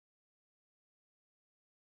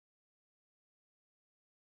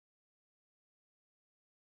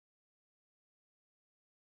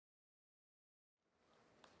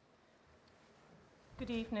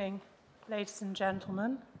Good evening, ladies and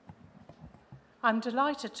gentlemen. I'm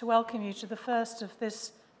delighted to welcome you to the first of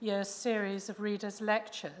this year's series of Readers'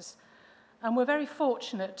 Lectures, and we're very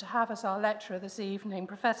fortunate to have as our lecturer this evening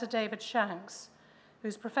Professor David Shanks,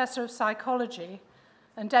 who's Professor of Psychology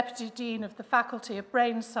and Deputy Dean of the Faculty of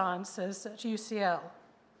Brain Sciences at UCL.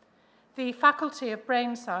 The Faculty of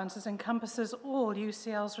Brain Sciences encompasses all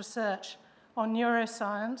UCL's research on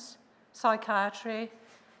neuroscience, psychiatry,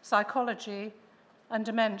 psychology, and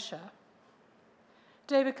dementia.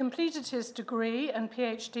 David completed his degree and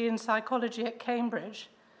PhD in psychology at Cambridge,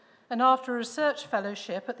 and after a research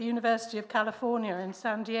fellowship at the University of California in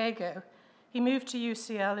San Diego, he moved to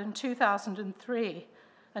UCL in 2003,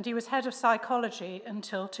 and he was head of psychology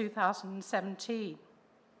until 2017.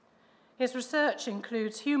 His research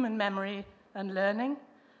includes human memory and learning,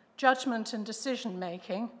 judgment and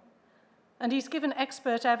decision-making, and he's given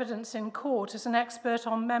expert evidence in court as an expert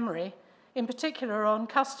on memory, in particular on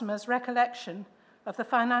customers' recollection of the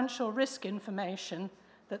financial risk information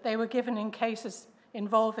that they were given in cases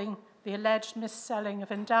involving the alleged mis-selling of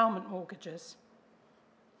endowment mortgages.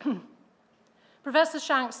 Professor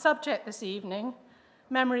Shanks' subject this evening,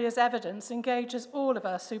 Memory as Evidence, engages all of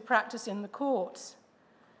us who practice in the courts.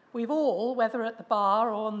 We've all, whether at the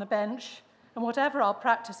bar or on the bench, and whatever our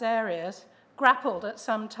practice areas, grappled at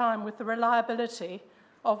some time with the reliability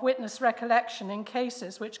of witness recollection in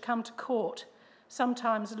cases which come to court,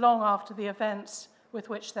 sometimes long after the events with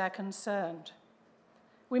which they're concerned.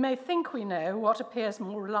 We may think we know what appears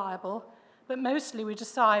more reliable, but mostly we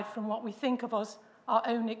decide from what we think of as our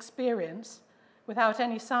own experience without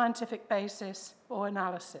any scientific basis or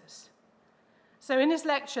analysis. So in his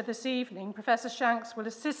lecture this evening, Professor Shanks will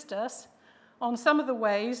assist us on some of the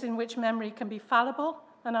ways in which memory can be fallible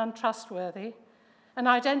and untrustworthy, and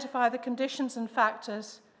identify the conditions and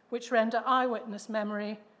factors which render eyewitness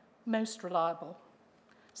memory most reliable.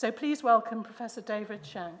 So please welcome Professor David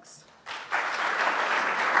Shanks.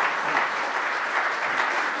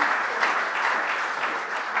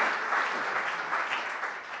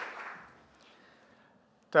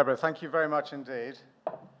 Deborah, thank you very much indeed.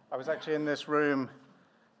 I was actually in this room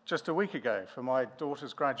just a week ago for my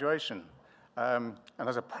daughter's graduation. And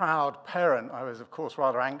as a proud parent, I was, of course,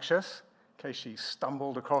 rather anxious in case she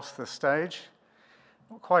stumbled across the stage.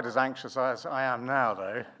 Not quite as anxious as I am now,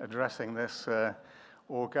 though, addressing this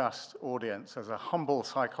august audience as a humble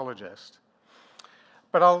psychologist.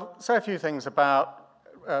 But I'll say a few things about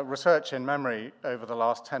research in memory over the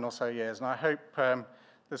last 10 or so years, and I hope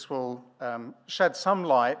this will shed some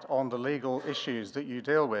light on the legal issues that you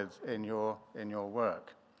deal with in your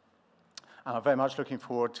work. And I'm very much looking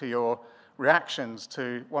forward to your reactions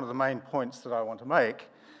to one of the main points that I want to make.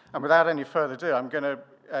 And without any further ado, I'm going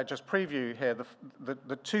to just preview here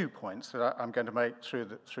the 2 points that I'm going to make through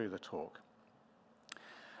the talk.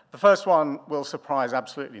 The first one will surprise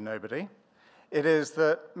absolutely nobody. It is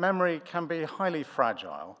that memory can be highly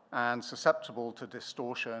fragile and susceptible to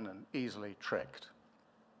distortion and easily tricked.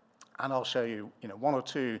 And I'll show you, one or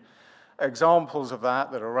two examples of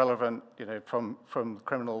that are relevant, from the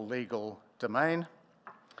criminal legal domain.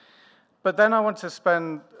 But then I want to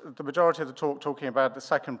spend the majority of the talk talking about the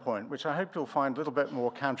second point, which I hope you'll find a little bit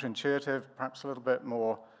more counterintuitive, perhaps a little bit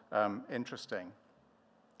more interesting.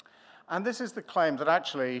 And this is the claim that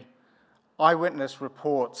actually eyewitness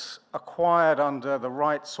reports acquired under the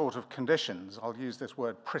right sort of conditions, I'll use this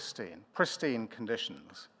word pristine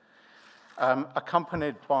conditions,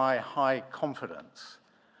 accompanied by high confidence,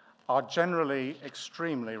 are generally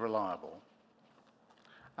extremely reliable.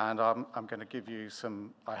 And I'm going to give you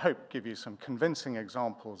I hope, give you some convincing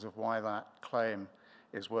examples of why that claim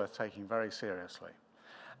is worth taking very seriously.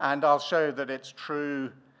 And I'll show that it's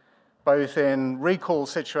true both in recall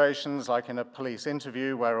situations, like in a police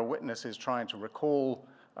interview where a witness is trying to recall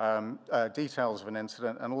details of an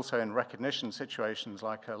incident, and also in recognition situations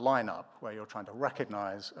like a lineup, where you're trying to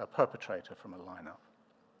recognize a perpetrator from a lineup.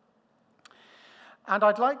 And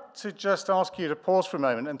I'd like to just ask you to pause for a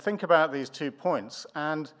moment and think about these 2 points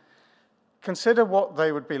and consider what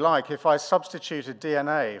they would be like if I substituted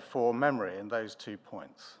DNA for memory in those 2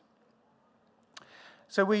 points.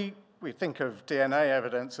 So we think of DNA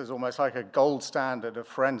evidence as almost like a gold standard of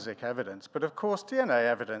forensic evidence, but of course DNA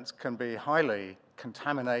evidence can be highly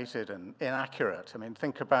contaminated and inaccurate. I mean,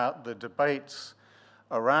 think about the debates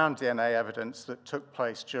around DNA evidence that took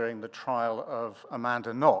place during the trial of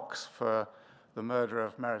Amanda Knox for the murder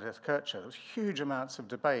of Meredith Kercher. There was huge amounts of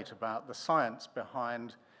debate about the science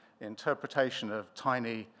behind the interpretation of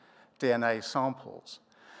tiny DNA samples.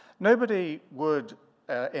 Nobody would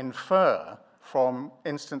infer from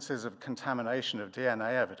instances of contamination of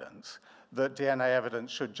DNA evidence that DNA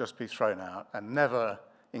evidence should just be thrown out and never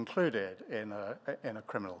included in a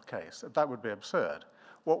criminal case. That would be absurd.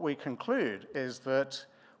 What we conclude is that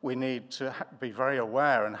we need to be very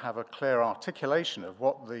aware and have a clear articulation of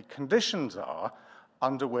what the conditions are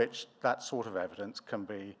under which that sort of evidence can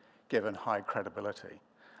be given high credibility.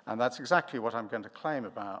 And that's exactly what I'm going to claim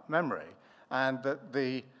about memory, and that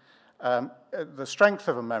the strength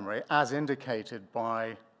of a memory, as indicated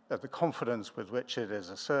by the confidence with which it is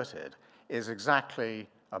asserted, is exactly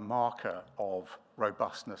a marker of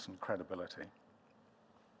robustness and credibility.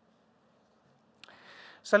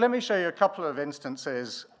 So let me show you a couple of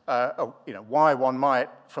instances of, why one might,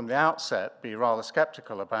 from the outset, be rather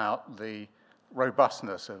skeptical about the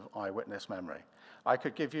robustness of eyewitness memory. I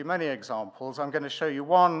could give you many examples. I'm going to show you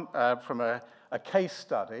one from a case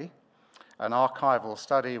study, an archival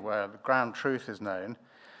study where the ground truth is known,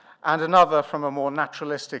 and another from a more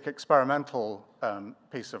naturalistic experimental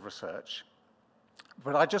piece of research.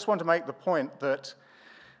 But I just want to make the point that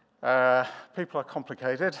people are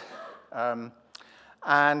complicated,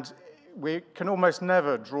 and we can almost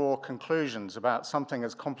never draw conclusions about something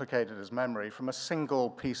as complicated as memory from a single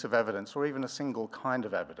piece of evidence or even a single kind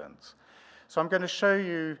of evidence. So I'm going to show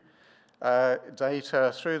you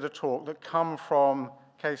data through the talk that come from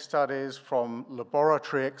case studies, from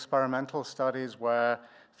laboratory experimental studies where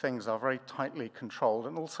things are very tightly controlled,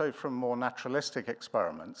 and also from more naturalistic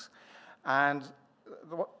experiments. And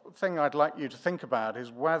the thing I'd like you to think about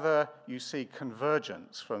is whether you see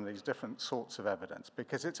convergence from these different sorts of evidence,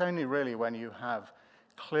 because it's only really when you have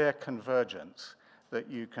clear convergence that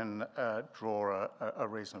you can draw a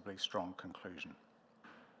reasonably strong conclusion.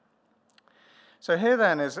 So here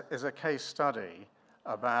then is a case study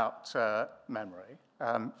about memory,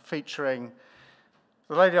 featuring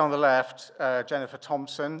the lady on the left, Jennifer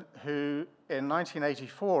Thompson, who in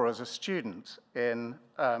 1984 as a student in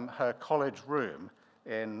her college room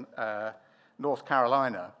in North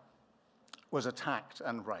Carolina was attacked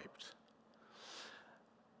and raped.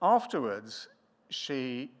 Afterwards,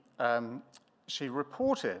 she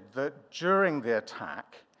reported that during the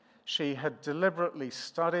attack, she had deliberately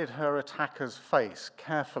studied her attacker's face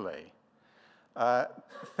carefully,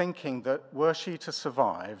 thinking that were she to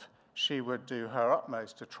survive, she would do her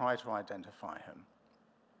utmost to try to identify him.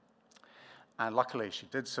 And luckily, she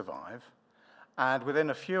did survive. And within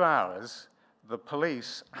a few hours, the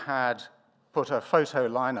police had put a photo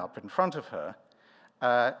lineup in front of her,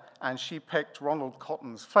 and she picked Ronald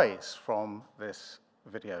Cotton's face from this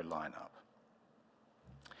video lineup.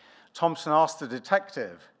 Thompson asked the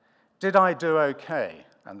detective, "Did I do okay?"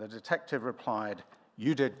 And the detective replied,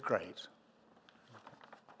 "You did great."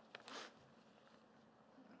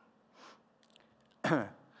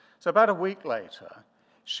 So about a week later,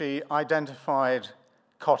 she identified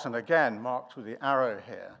Cotton again, marked with the arrow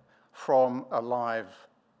here, from a live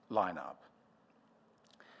lineup.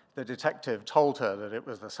 The detective told her that it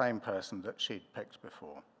was the same person that she'd picked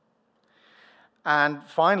before. And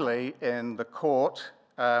finally, in the court,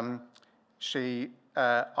 she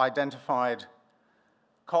identified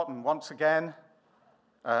Cotton once again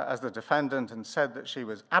as the defendant and said that she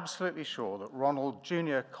was absolutely sure that Ronald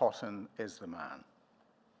Jr. Cotton is the man.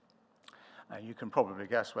 You can probably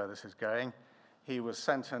guess where this is going. He was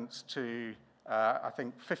sentenced to, I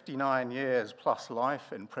think, 59 years plus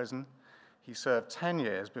life in prison. He served 10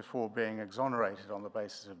 years before being exonerated on the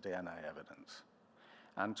basis of DNA evidence.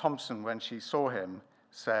 And Thompson, when she saw him,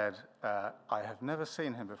 said, "I have never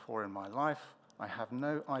seen him before in my life. I have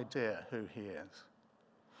no idea who he is."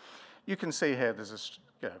 You can see here there's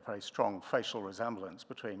a very strong facial resemblance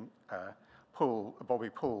between Bobby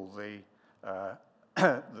Poole, the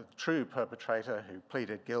true perpetrator who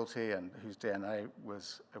pleaded guilty and whose DNA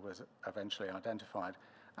was eventually identified,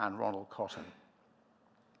 and Ronald Cotton.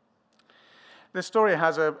 This story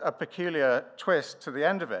has a peculiar twist to the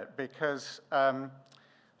end of it, because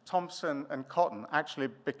Thompson and Cotton actually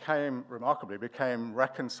remarkably became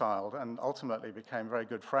reconciled and ultimately became very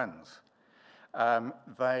good friends.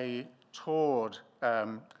 They toured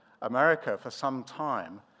America for some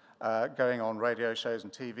time, going on radio shows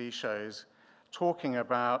and TV shows, talking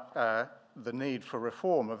about the need for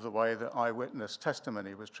reform of the way that eyewitness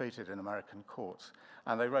testimony was treated in American courts.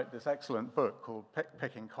 And they wrote this excellent book called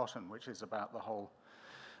Picking Cotton, which is about the whole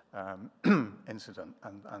incident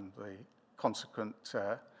and the consequent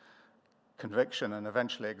conviction and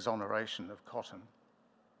eventually exoneration of Cotton.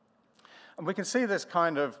 And we can see this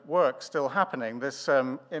kind of work still happening. This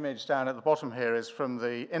image down at the bottom here is from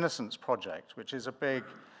the Innocence Project, which is a big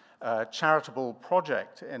charitable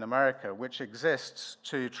project in America which exists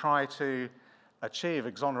to try to achieve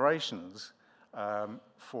exonerations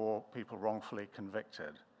for people wrongfully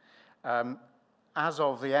convicted. As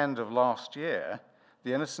of the end of last year,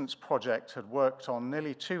 the Innocence Project had worked on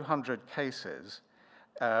nearly 200 cases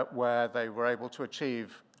where they were able to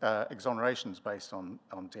achieve exonerations based on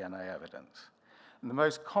DNA evidence. And the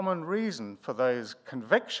most common reason for those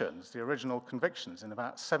convictions, the original convictions, in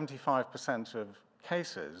about 75% of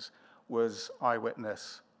cases, was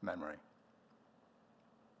eyewitness memory.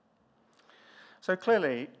 So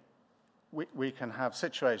clearly, we can have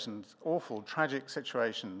situations, awful, tragic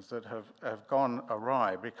situations that have gone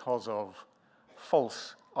awry because of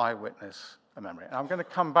false eyewitness memory. And I'm going to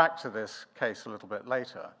come back to this case a little bit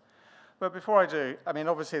later. But before I do, I mean,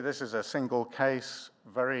 obviously this is a single case,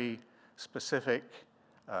 very specific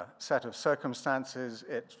set of circumstances.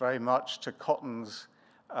 It's very much to Cotton's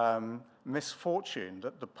misfortune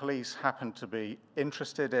that the police happened to be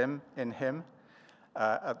interested in him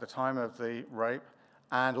at the time of the rape,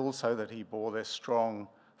 and also that he bore this strong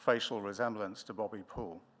facial resemblance to Bobby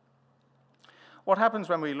Poole. What happens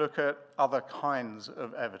when we look at other kinds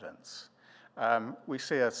of evidence? We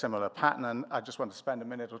see a similar pattern, and I just want to spend a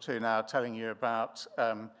minute or two now telling you about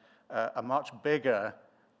a much bigger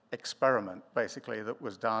experiment, basically, that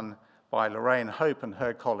was done by Lorraine Hope and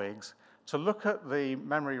her colleagues to look at the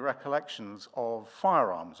memory recollections of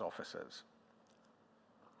firearms officers.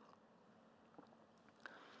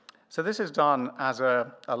 So this is done as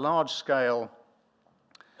a large-scale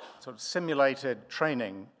sort of simulated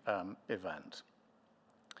training event.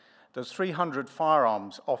 There's 300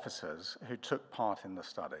 firearms officers who took part in the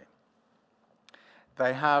study.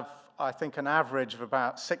 They have, I think, an average of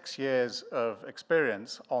about 6 years of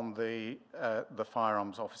experience on the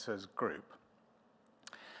firearms officers group.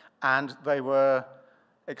 And they were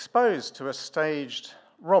exposed to a staged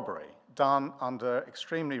robbery done under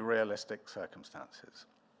extremely realistic circumstances.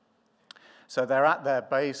 So they're at their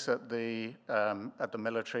base at the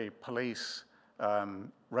military police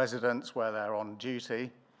residence where they're on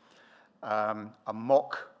duty. A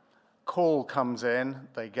mock call comes in,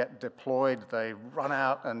 they get deployed, they run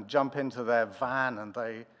out and jump into their van, and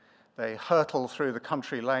they hurtle through the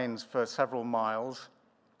country lanes for several miles,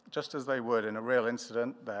 just as they would in a real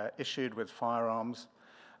incident. They're issued with firearms,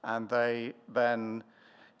 and they then,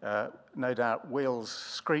 no doubt, wheels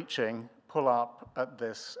screeching, pull up at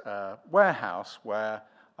this warehouse where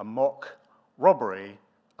a mock robbery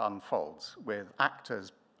unfolds, with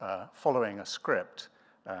actors following a script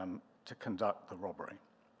to conduct the robbery.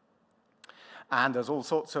 And there's all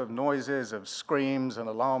sorts of noises of screams and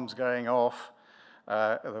alarms going off,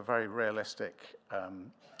 a very realistic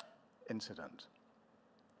incident.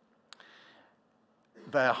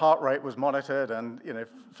 Their heart rate was monitored, and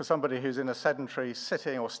for somebody who's in a sedentary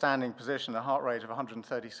sitting or standing position, a heart rate of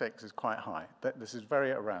 136 is quite high. This is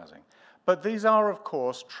very arousing. But these are, of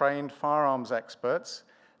course, trained firearms experts.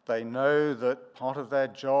 They know that part of their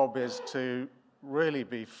job is to really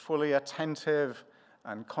be fully attentive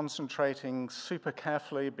and concentrating super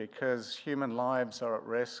carefully because human lives are at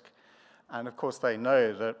risk. And of course, they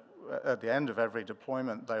know that at the end of every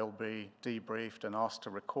deployment, they'll be debriefed and asked to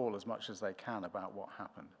recall as much as they can about what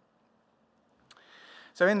happened.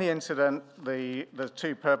 So in the incident, the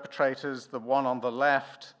two perpetrators, the one on the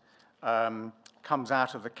left comes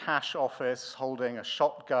out of the cash office holding a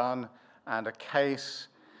shotgun and a case.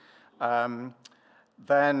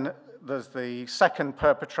 Then there's the second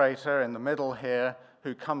perpetrator in the middle here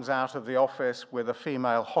who comes out of the office with a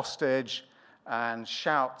female hostage and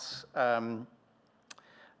shouts,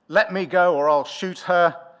 "Let me go or I'll shoot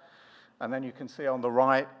her." And then you can see on the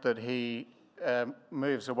right that he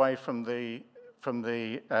moves away from the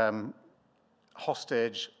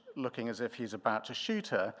hostage, looking as if he's about to shoot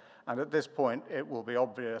her. And at this point, it will be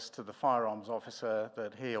obvious to the firearms officer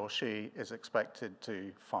that he or she is expected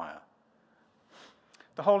to fire.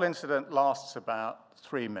 The whole incident lasts about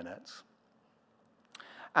 3 minutes.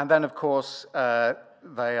 And then, of course,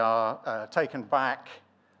 they are taken back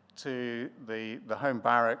to the home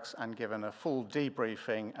barracks and given a full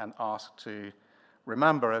debriefing and asked to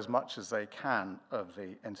remember as much as they can of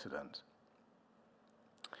the incident.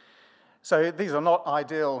 So these are not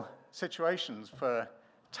ideal situations for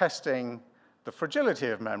testing the fragility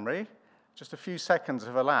of memory. Just a few seconds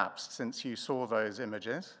have elapsed since you saw those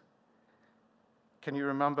images. Can you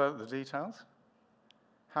remember the details?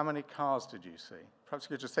 How many cars did you see? Perhaps you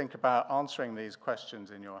could just think about answering these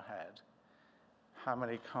questions in your head. How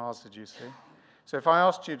many cars did you see? So if I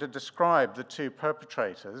asked you to describe the two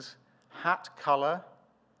perpetrators, hat color,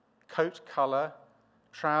 coat color,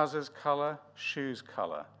 trousers color, shoes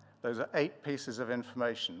color, those are 8 pieces of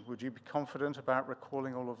information. Would you be confident about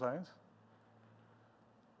recalling all of those?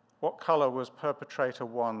 What color was perpetrator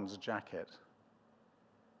one's jacket?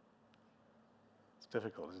 It's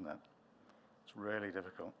difficult, isn't it? It's really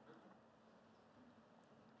difficult.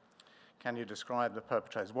 Can you describe the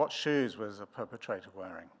perpetrators? What shoes was the perpetrator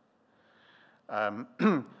wearing?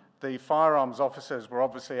 The firearms officers were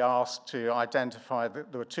obviously asked to identify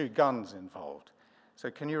that there were 2 guns involved.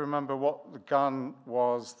 So can you remember what the gun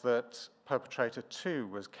was that perpetrator 2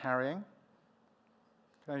 was carrying?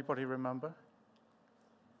 Can anybody remember?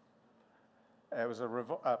 It was a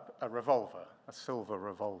revolver, a silver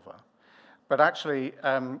revolver. But actually,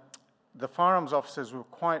 the firearms officers were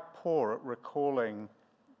quite poor at recalling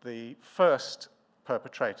the first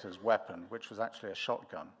perpetrator's weapon, which was actually a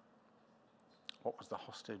shotgun. What was the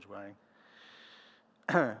hostage wearing?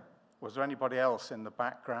 Was there anybody else in the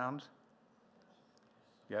background?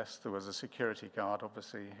 Yes, there was a security guard,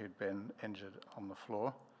 obviously, who'd been injured on the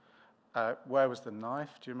floor. Where was the knife?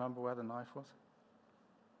 Do you remember where the knife was?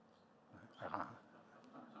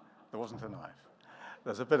 There wasn't a knife.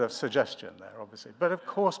 There's a bit of suggestion there, obviously. But of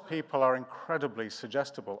course, people are incredibly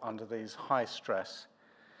suggestible under these high-stress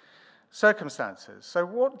circumstances. So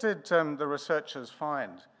what did the researchers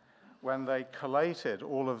find when they collated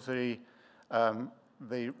all of the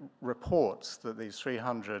reports that these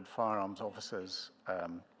 300 firearms officers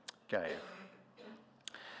gave?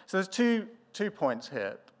 So there's two points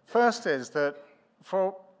here. First is that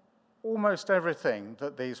for almost everything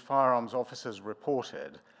that these firearms officers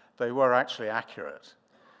reported, they were actually accurate.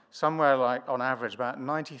 Somewhere like, on average, about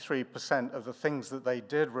 93% of the things that they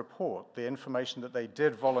did report, the information that they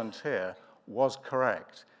did volunteer, was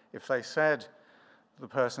correct. If they said the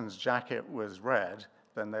person's jacket was red,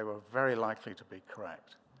 then they were very likely to be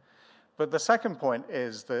correct. But the second point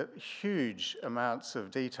is that huge amounts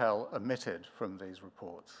of detail omitted from these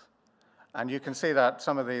reports. And you can see that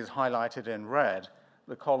some of these highlighted in red.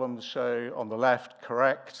 The columns show on the left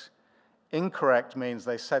correct. Incorrect means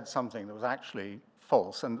they said something that was actually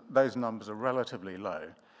false, and those numbers are relatively low.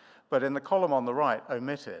 But in the column on the right,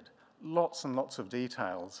 omitted, lots and lots of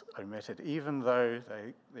details omitted, even though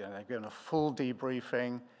they're given a full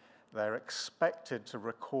debriefing, they're expected to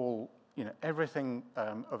recall everything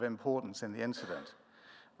of importance in the incident.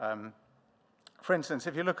 For instance,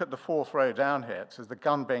 if you look at the 4th row down here, it says the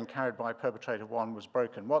gun being carried by perpetrator 1 was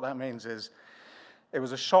broken. What that means is it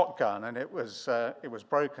was a shotgun and it was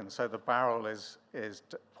broken, so the barrel is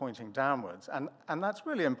pointing downwards. And that's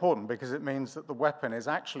really important because it means that the weapon is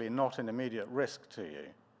actually not an immediate risk to you.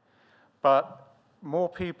 But more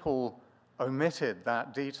people omitted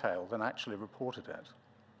that detail than actually reported it.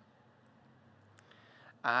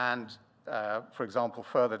 And for example,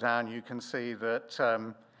 further down, you can see that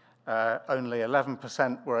only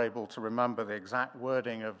 11% were able to remember the exact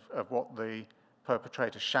wording of what the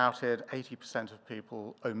perpetrator shouted. 80% of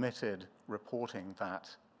people omitted reporting that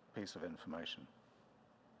piece of information.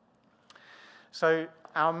 So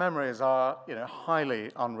our memories are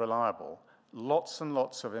highly unreliable. Lots and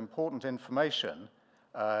lots of important information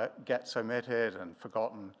gets omitted and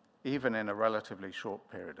forgotten, even in a relatively short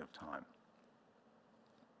period of time.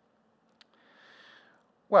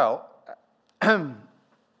 Well,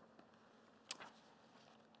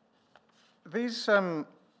 these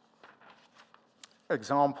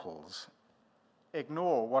examples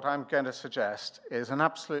ignore what I'm going to suggest is an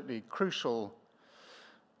absolutely crucial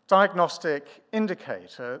diagnostic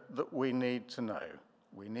indicator that we need to know.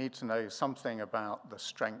 We need to know something about the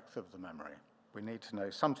strength of the memory. We need to know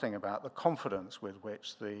something about the confidence with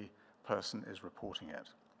which the person is reporting it.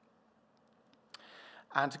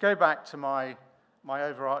 And to go back to my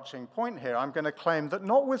overarching point here, I'm going to claim that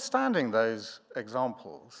notwithstanding those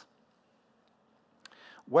examples,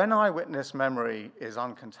 when eyewitness memory is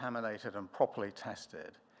uncontaminated and properly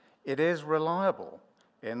tested, it is reliable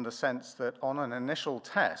in the sense that on an initial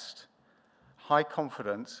test, high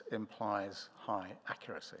confidence implies high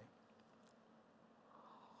accuracy.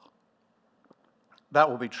 That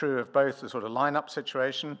will be true of both the sort of lineup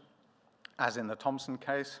situation, as in the Thompson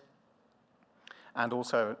case, and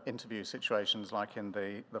also interview situations like in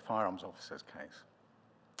the firearms officer's case.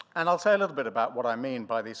 And I'll say a little bit about what I mean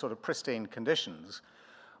by these sort of pristine conditions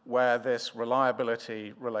where this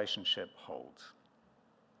reliability relationship holds.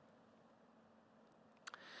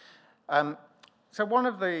 So one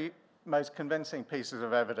of the most convincing pieces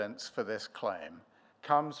of evidence for this claim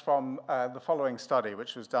comes from the following study,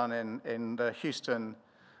 which was done in the Houston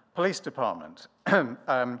Police Department.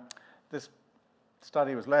 This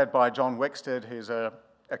study was led by John Wickstead, who's a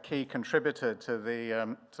key contributor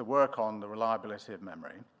to work on the reliability of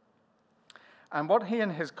memory. And what he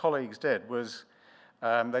and his colleagues did was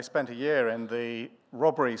they spent a year in the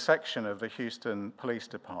robbery section of the Houston Police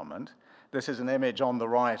Department. This is an image on the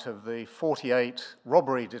right of the 48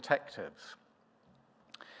 robbery detectives.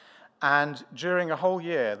 And during a whole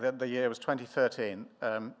year, the year was 2013,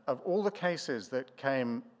 of all the cases that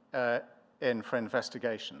came in for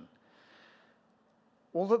investigation,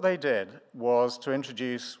 all that they did was to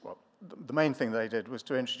introduce, well, the main thing they did was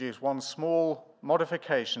to introduce one small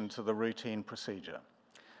modification to the routine procedure.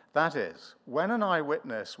 That is, when an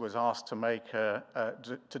eyewitness was asked to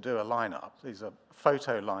to do a lineup, these are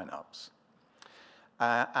photo lineups,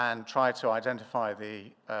 and try to identify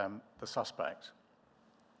the suspect,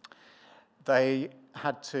 they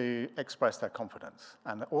had to express their confidence.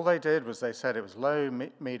 And all they did was they said it was low,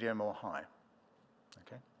 medium, or high.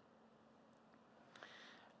 Okay.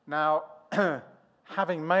 Now,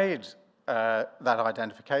 having made that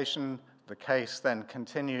identification, the case then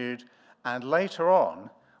continued, and later on,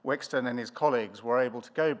 Wixton and his colleagues were able to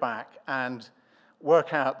go back and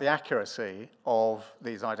work out the accuracy of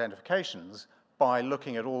these identifications by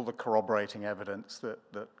looking at all the corroborating evidence that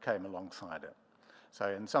came alongside it. So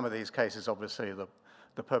in some of these cases, obviously, the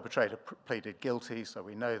perpetrator pleaded guilty, so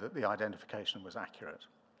we know that the identification was accurate.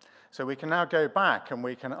 So we can now go back and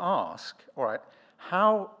we can ask, all right,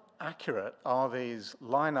 how accurate are these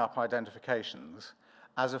lineup identifications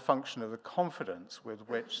as a function of the confidence with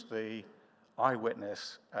which the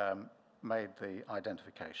eyewitness made the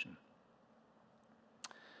identification?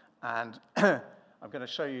 And I'm going to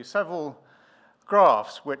show you several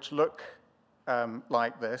graphs which look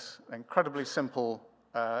like this, an incredibly simple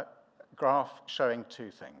graph showing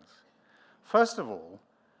two things. First of all,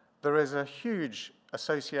 there is a huge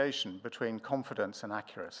association between confidence and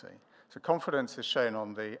accuracy. So confidence is shown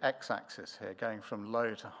on the x-axis here, going from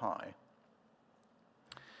low to high.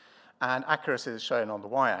 And accuracy is shown on the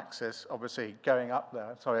y-axis, obviously going up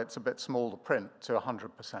there. Sorry, it's a bit small to print, to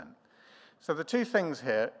 100%. So the two things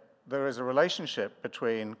here, there is a relationship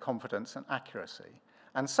between confidence and accuracy.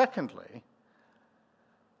 And secondly,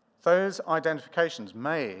 those identifications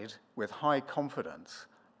made with high confidence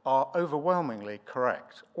are overwhelmingly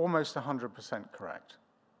correct, almost 100% correct.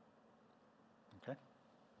 Okay?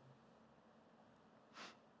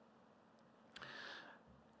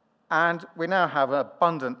 And we now have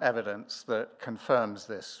abundant evidence that confirms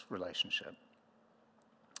this relationship.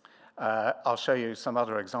 I'll show you some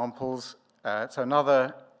other examples. So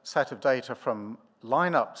another set of data from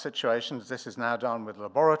lineup situations. This is now done with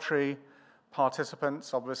laboratory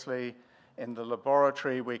participants. Obviously, in the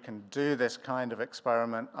laboratory, we can do this kind of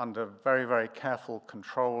experiment under very, very careful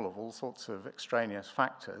control of all sorts of extraneous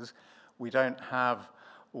factors. We don't have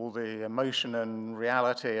all the emotion and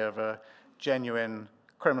reality of a genuine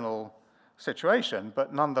criminal situation,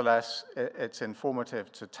 but nonetheless, it's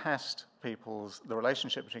informative to test the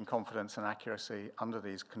relationship between confidence and accuracy under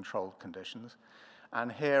these controlled conditions.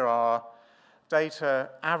 And here are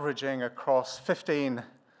data averaging across 15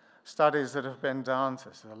 studies that have been done. So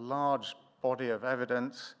this is a large body of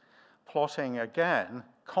evidence, plotting again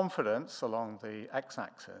confidence along the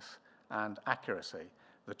x-axis and accuracy.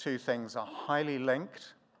 The two things are highly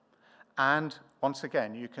linked, and once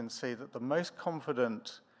again, you can see that the most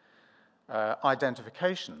confident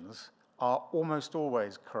identifications are almost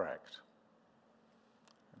always correct.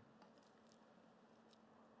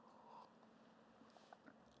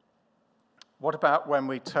 What about when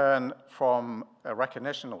we turn from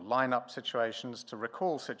recognition or lineup situations to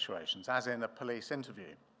recall situations, as in a police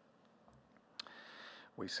interview?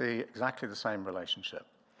 We see exactly the same relationship.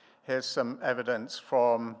 Here's some evidence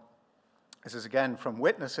from, this is again from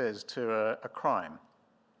witnesses to a crime.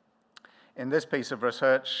 In this piece of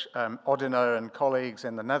research, Odino and colleagues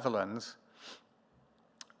in the Netherlands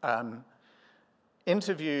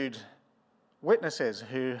interviewed witnesses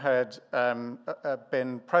who had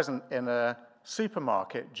been present in a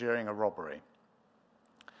supermarket during a robbery.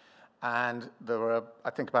 And there were,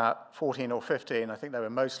 I think, about 14 or 15, I think they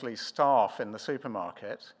were mostly staff in the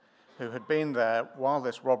supermarket, who had been there while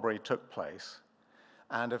this robbery took place.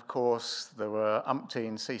 And of course, there were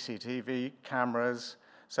umpteen CCTV cameras,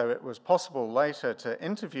 so it was possible later to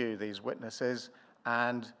interview these witnesses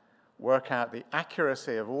and work out the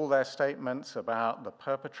accuracy of all their statements about the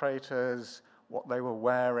perpetrators, what they were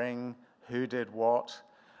wearing, who did what,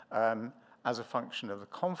 as a function of the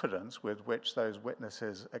confidence with which those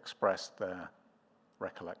witnesses expressed their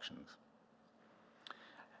recollections.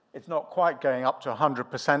 It's not quite going up to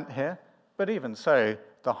 100% here, but even so,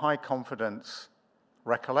 the high confidence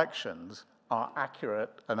recollections are accurate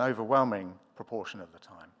an overwhelming proportion of the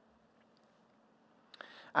time.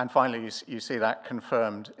 And finally, you see that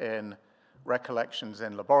confirmed in recollections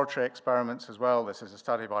in laboratory experiments as well. This is a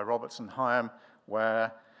study by Robertson Hyam,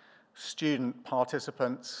 where student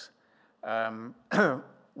participants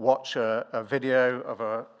watch a video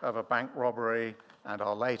of a bank robbery and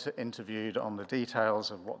are later interviewed on the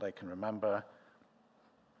details of what they can remember.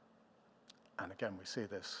 And again, we see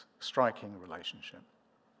this striking relationship.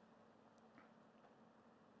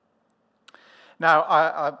 Now,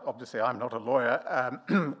 obviously, I'm not a lawyer.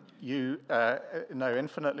 You know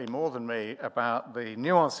infinitely more than me about the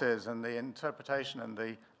nuances and the interpretation and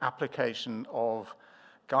the application of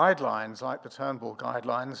guidelines like the Turnbull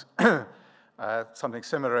guidelines, something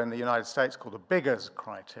similar in the United States called the Biggers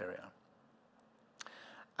criteria.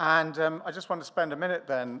 And I just want to spend a minute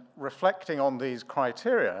then reflecting on these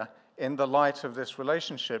criteria in the light of this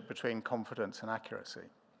relationship between confidence and accuracy.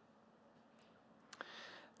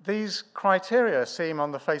 These criteria seem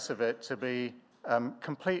on the face of it to be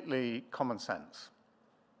completely common sense.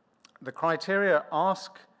 The criteria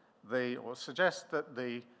ask or suggest that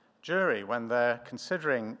the jury, when they're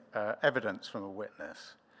considering evidence from a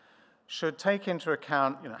witness, should take into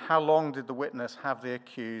account, how long did the witness have the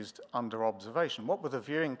accused under observation? What were the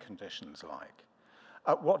viewing conditions like?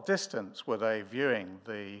 At what distance were they viewing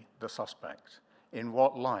the suspect? In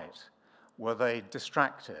what light? Were they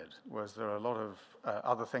distracted? Was there a lot of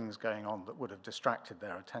other things going on that would have distracted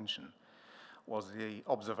their attention? Was the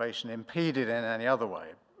observation impeded in any other way,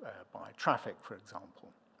 by traffic, for example?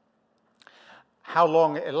 How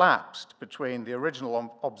long elapsed between the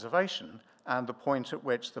original observation and the point at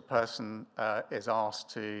which the person is asked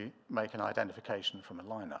to make an identification from a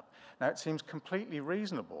lineup? Now, it seems completely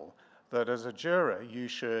reasonable that as a juror, you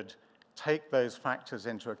should take those factors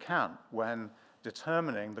into account when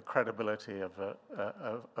determining the credibility of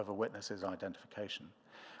a witness's identification.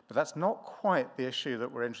 But that's not quite the issue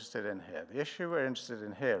that we're interested in here. The issue we're interested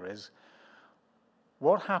in here is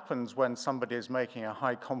what happens when somebody is making a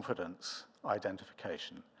high confidence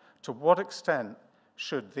identification? To what extent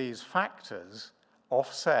should these factors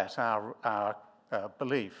offset our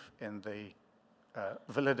belief in the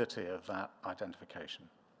validity of that identification?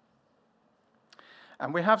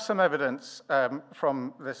 And we have some evidence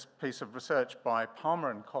from this piece of research by Palmer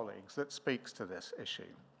and colleagues that speaks to this issue.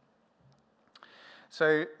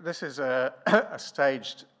 So this is a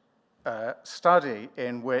staged study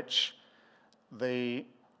in which the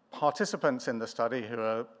participants in the study, who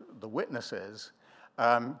are the witnesses,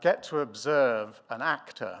 get to observe an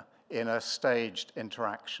actor in a staged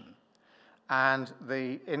interaction. And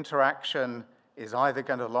the interaction is either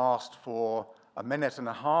going to last for a minute and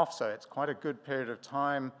a half, so it's quite a good period of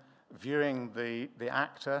time viewing the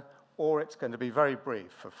actor, or it's going to be very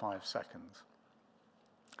brief for 5 seconds.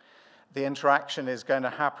 The interaction is going to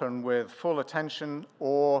happen with full attention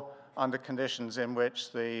or under conditions in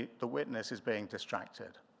which the witness is being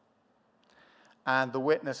distracted. And the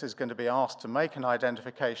witness is going to be asked to make an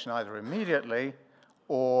identification either immediately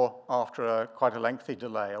or after quite a lengthy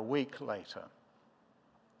delay, a week later.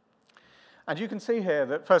 And you can see here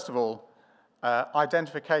that, first of all,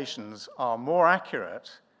 identifications are more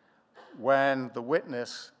accurate when the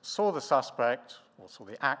witness saw the suspect or saw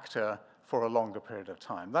the actor for a longer period of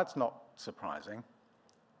time. That's not surprising.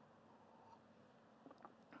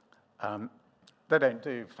 They don't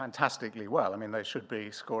do fantastically well. I mean, they should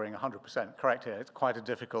be scoring 100% correct here. It's quite a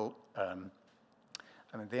difficult,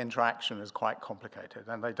 the interaction is quite complicated,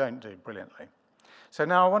 and they don't do brilliantly. So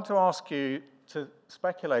now I want to ask you to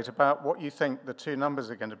speculate about what you think the two numbers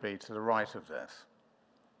are going to be to the right of this.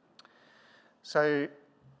 So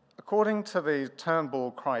according to the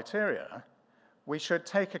Turnbull criteria, we should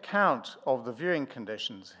take account of the viewing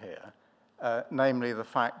conditions here, namely the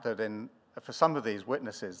fact that for some of these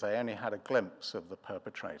witnesses, they only had a glimpse of the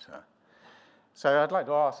perpetrator. So I'd like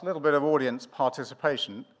to ask a little bit of audience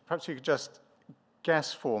participation. Perhaps you could just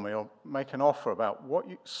guess for me or make an offer about what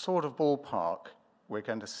sort of ballpark we're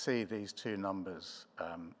going to see these two numbers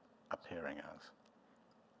appearing as.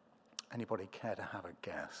 Anybody care to have a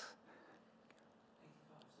guess?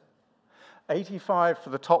 85 for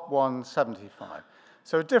the top one, 75.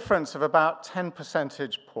 So a difference of about 10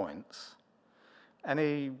 percentage points.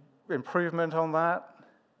 Any improvement on that?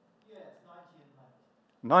 Yes,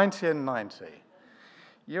 90 and 90.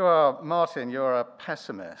 90 and 90. Martin, you're a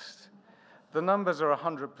pessimist. The numbers are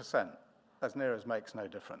 100%, as near as makes no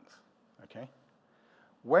difference, okay?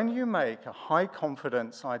 When you make a high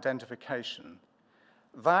confidence identification,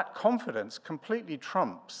 that confidence completely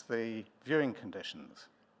trumps the viewing conditions.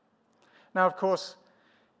 Now, of course,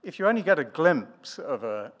 if you only get a glimpse of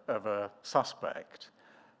a suspect,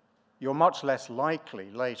 you're much less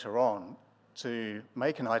likely later on to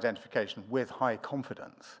make an identification with high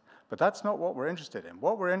confidence. But that's not what we're interested in.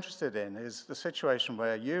 What we're interested in is the situation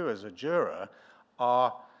where you, as a juror,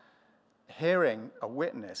 are hearing a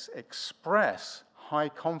witness express high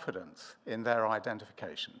confidence in their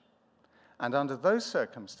identification. And under those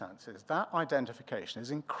circumstances, that identification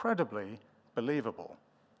is incredibly believable,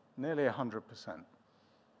 nearly 100%.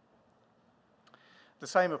 The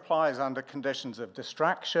same applies under conditions of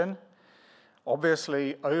distraction.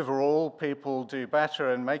 Obviously, overall, people do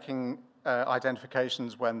better in making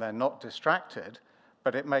identifications when they're not distracted,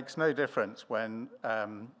 but it makes no difference when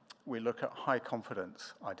we look at high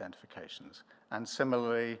confidence identifications. And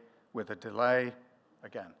similarly, with a delay,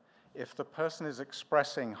 again, if the person is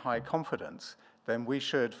expressing high confidence, then we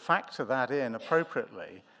should factor that in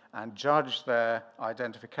appropriately and judge their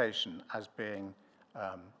identification as being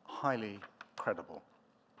highly credible.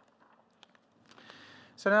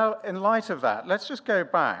 So now, in light of that, let's just go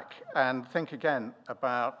back and think again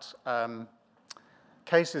about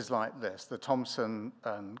cases like this, the Thompson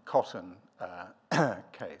and Cotton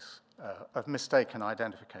case of mistaken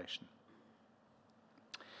identification.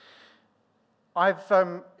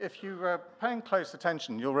 If you were paying close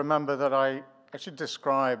attention, you'll remember that I actually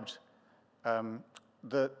described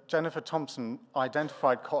that Jennifer Thompson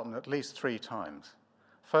identified Cotton at least 3 times.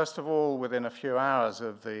 First of all, within a few hours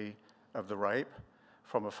of the rape,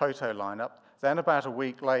 from a photo lineup, then about a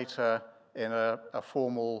week later in a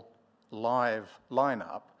formal live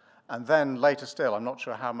lineup, and then later still, I'm not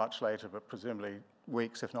sure how much later, but presumably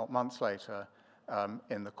weeks, if not months later,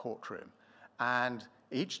 in the courtroom. And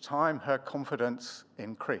each time her confidence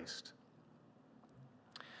increased.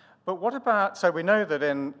 But what about, so we know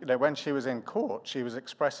that when she was in court, she was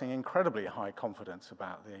expressing incredibly high confidence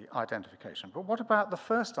about the identification. But what about the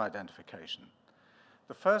first identification?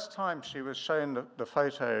 The first time she was shown the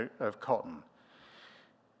photo of Cotton,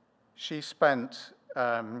 she spent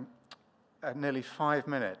nearly 5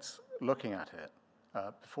 minutes looking at it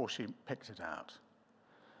before she picked it out.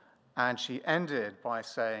 And she ended by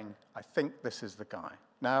saying, "I think this is the guy."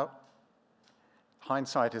 Now,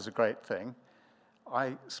 hindsight is a great thing.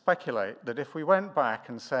 I speculate that if we went back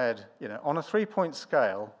and said, on a 3-point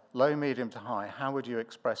scale, low, medium to high, how would you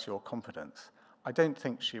express your confidence? I don't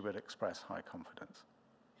think she would express high confidence.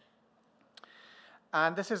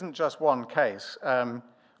 And this isn't just one case.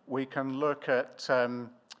 We can look at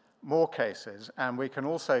more cases, and we can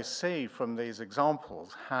also see from these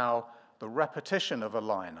examples how the repetition of a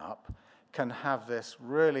lineup can have this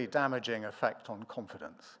really damaging effect on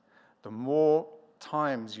confidence. The more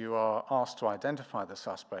times you are asked to identify the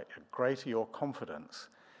suspect, the greater your confidence,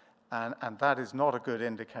 and that is not a good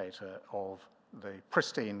indicator of the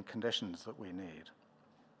pristine conditions that we need.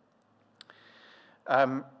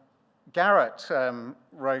 Garrett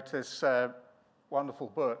wrote this wonderful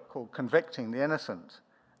book called Convicting the Innocent.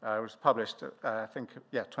 It was published, I think,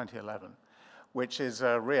 2011, which is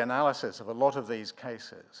a reanalysis of a lot of these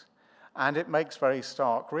cases. And it makes very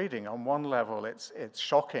stark reading. On one level, it's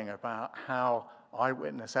shocking about how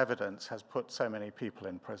eyewitness evidence has put so many people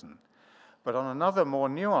in prison. But on another, more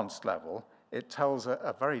nuanced level, it tells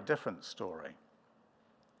a very different story.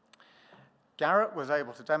 Garrett was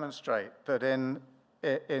able to demonstrate that in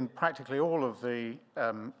practically all of the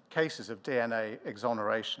cases of DNA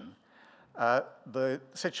exoneration, the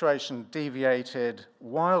situation deviated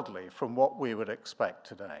wildly from what we would expect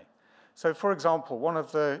today. So, for example, one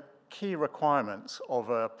of the key requirements of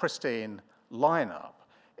a pristine lineup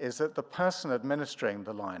is that the person administering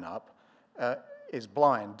the lineup is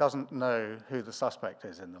blind, doesn't know who the suspect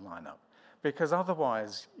is in the lineup. Because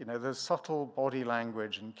otherwise, there's subtle body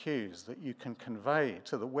language and cues that you can convey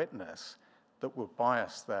to the witness that will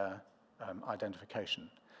bias their identification.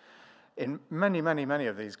 In many, many, many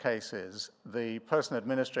of these cases, the person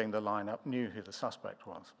administering the lineup knew who the suspect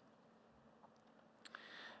was.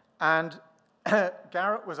 And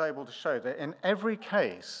Garrett was able to show that in every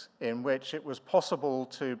case in which it was possible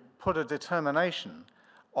to put a determination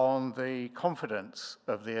on the confidence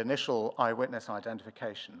of the initial eyewitness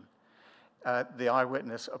identification, the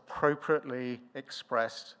eyewitness appropriately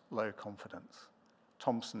expressed low confidence,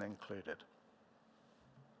 Thompson included.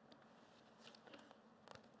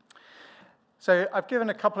 So I've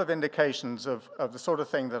given a couple of indications of the sort of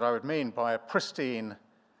thing that I would mean by a pristine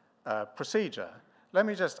procedure. Let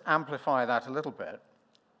me just amplify that a little bit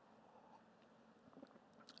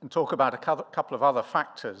and talk about a couple of other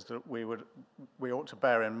factors that we ought to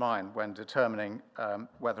bear in mind when determining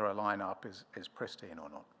whether a lineup is pristine or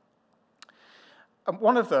not. And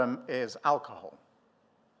one of them is alcohol.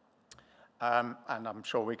 And I'm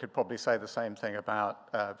sure we could probably say the same thing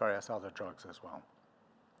about various other drugs as well.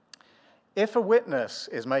 If a witness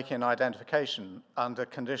is making an identification under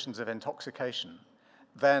conditions of intoxication,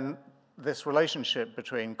 then this relationship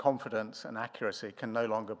between confidence and accuracy can no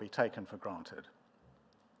longer be taken for granted.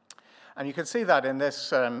 And you can see that in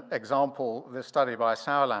this example, this study by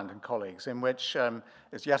Sauerland and colleagues, in which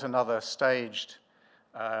is yet another staged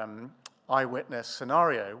eyewitness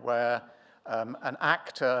scenario where an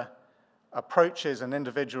actor approaches an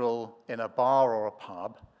individual in a bar or a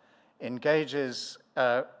pub, engages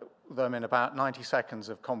them in about 90 seconds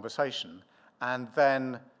of conversation, and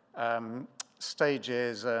then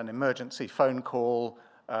stages an emergency phone call.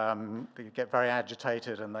 They get very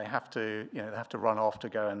agitated, and they have to run off to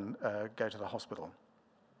go and go to the hospital.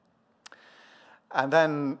 And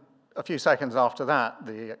then a few seconds after that,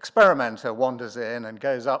 the experimenter wanders in and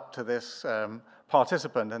goes up to this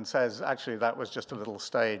participant and says, "Actually, that was just a little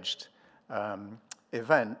staged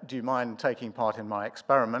event. Do you mind taking part in my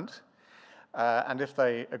experiment?" And if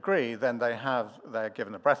they agree, then they're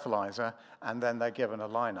given a breathalyzer, and then they're given a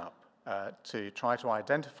lineup to try to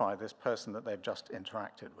identify this person that they've just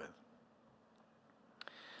interacted with.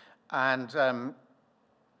 And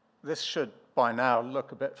this should, by now,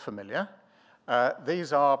 look a bit familiar.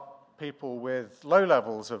 These are people with low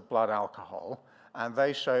levels of blood alcohol, and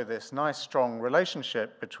they show this nice, strong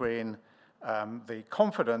relationship between the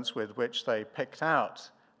confidence with which they picked out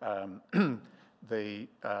the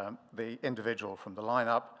individual from the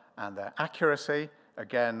lineup and their accuracy,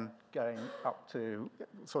 again, going up to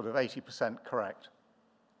sort of 80% correct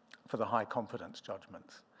for the high confidence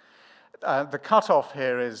judgments. The cutoff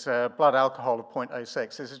here is blood alcohol of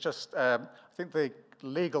 0.06. This is just, I think the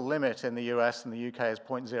legal limit in the US and the UK is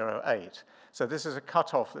 0.08. So this is a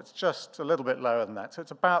cutoff that's just a little bit lower than that. So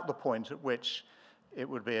it's about the point at which it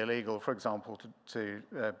would be illegal, for example, to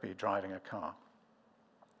be driving a car.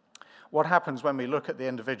 What happens when we look at the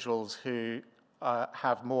individuals who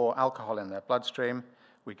have more alcohol in their bloodstream?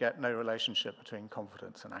 We get no relationship between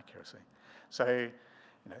confidence and accuracy. So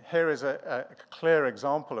here is a clear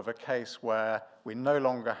example of a case where we no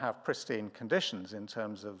longer have pristine conditions in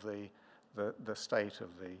terms of the state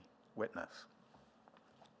of the witness.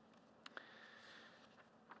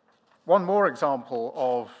 One more example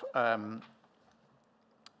of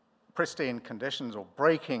pristine conditions or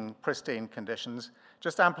breaking pristine conditions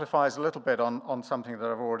just amplifies a little bit on something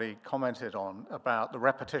that I've already commented on about the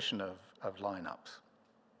repetition of lineups.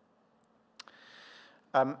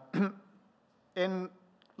 In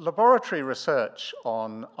laboratory research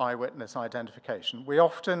on eyewitness identification, we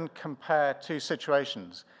often compare two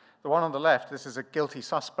situations. The one on the left, this is a guilty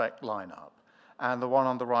suspect lineup, and the one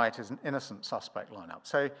on the right is an innocent suspect lineup.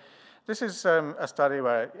 So this is a study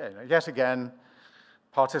where, yet again,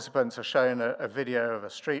 participants are shown a video of a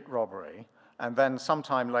street robbery, and then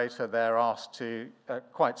sometime later they're asked to,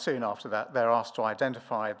 quite soon after that, they're asked to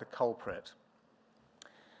identify the culprit.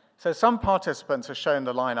 So some participants are shown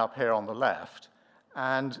the lineup here on the left,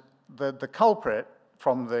 and the culprit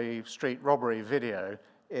from the street robbery video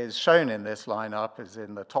is shown in this lineup, is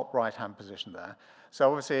in the top right-hand position there. So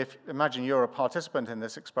obviously, imagine you're a participant in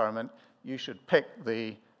this experiment, you should pick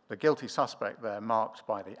the guilty suspect there marked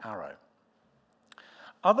by the arrow.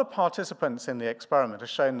 Other participants in the experiment are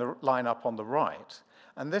shown the lineup on the right,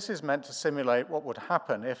 and this is meant to simulate what would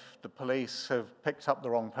happen if the police have picked up the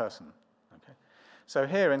wrong person. Okay? So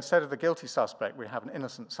here, instead of the guilty suspect, we have an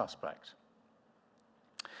innocent suspect.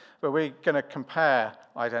 But we're going to compare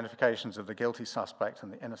identifications of the guilty suspect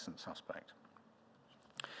and the innocent suspect.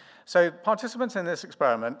 So participants in this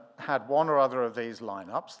experiment had one or other of these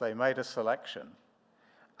lineups. They made a selection.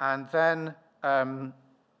 And then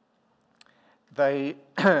they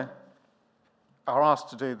are asked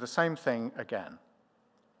to do the same thing again.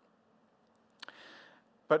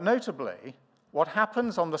 But notably, what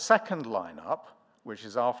happens on the second lineup, which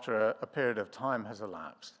is after a period of time has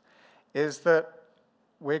elapsed, is that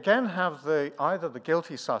we again have either the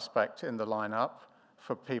guilty suspect in the lineup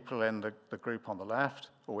for people in the group on the left,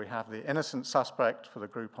 or we have the innocent suspect for the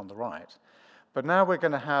group on the right. But now we're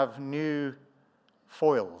going to have new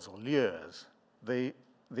foils or lures. The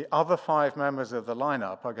other 5 members of the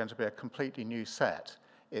lineup are going to be a completely new set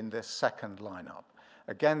in this second lineup.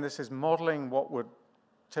 Again, this is modeling what would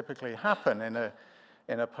typically happen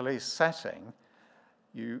in a police setting.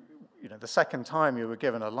 The second time you were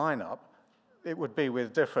given a lineup, it would be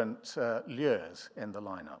with different lures in the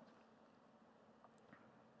lineup.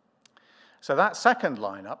 So that second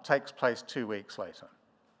lineup takes place 2 weeks later.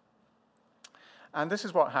 And this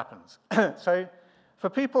is what happens. So for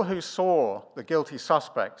people who saw the guilty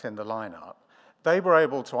suspect in the lineup, they were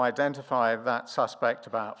able to identify that suspect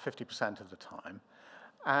about 50% of the time,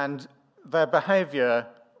 and their behavior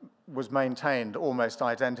was maintained almost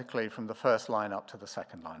identically from the first lineup to the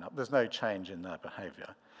second lineup. There's no change in their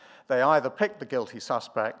behavior. They either picked the guilty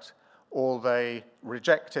suspect or they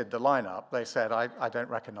rejected the lineup. They said, I don't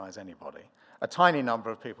recognize anybody. a tiny number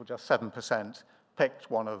of people, just 7%,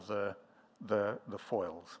 picked one of the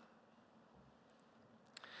foils.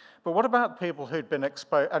 But what about people who'd been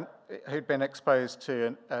exposed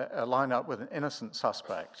to a lineup with an innocent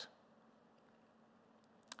suspect?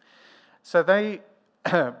 So they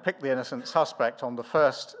picked the innocent suspect on the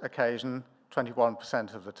first occasion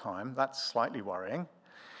 21% of the time. That's slightly worrying.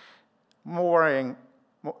 More worrying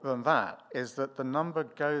than that is that the number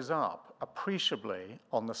goes up appreciably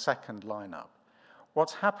on the second lineup.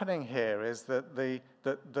 What's happening here is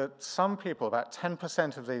that some people, about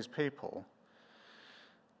 10% of these people,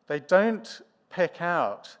 they don't pick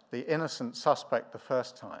out the innocent suspect the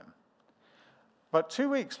first time. But 2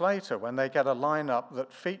 weeks later, when they get a lineup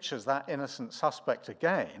that features that innocent suspect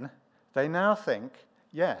again, they now think,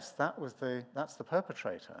 yes, that's the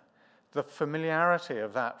perpetrator. The familiarity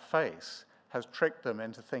of that face has tricked them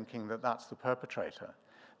into thinking that that's the perpetrator.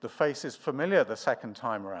 The face is familiar the second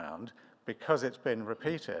time around because it's been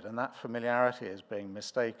repeated, and that familiarity is being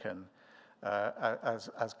mistaken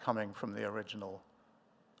as coming from the original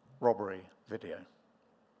robbery video.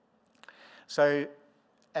 So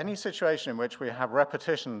any situation in which we have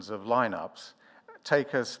repetitions of lineups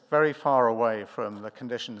take us very far away from the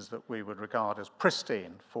conditions that we would regard as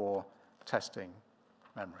pristine for testing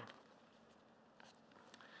memory.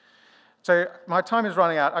 So my time is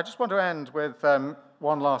running out. I just want to end with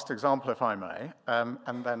one last example, if I may,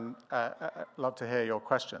 and then love to hear your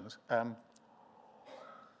questions.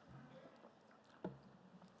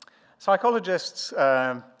 Psychologists,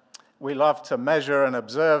 we love to measure and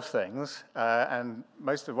observe things, and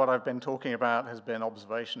most of what I've been talking about has been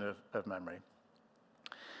observation of memory.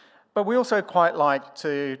 But we also quite like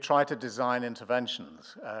to try to design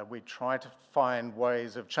interventions. We try to find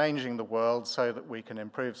ways of changing the world so that we can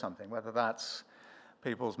improve something, whether that's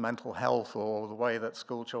people's mental health or the way that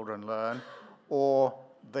school children learn, or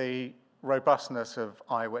the robustness of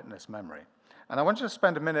eyewitness memory. And I want to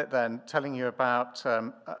spend a minute then telling you about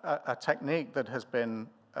a technique that has been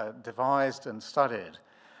devised and studied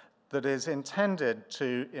that is intended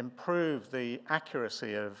to improve the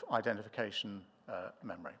accuracy of identification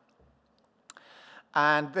memory.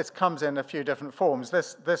 And this comes in a few different forms.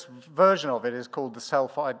 This version of it is called the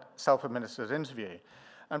self-administered interview.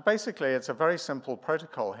 And basically, it's a very simple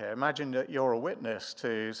protocol here. Imagine that you're a witness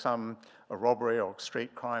to a robbery or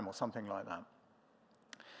street crime or something like that.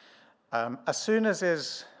 As soon as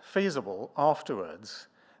is feasible afterwards,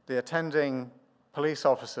 the attending police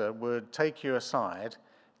officer would take you aside,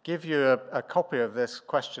 give you a copy of this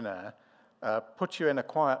questionnaire, put you in a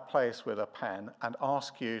quiet place with a pen, and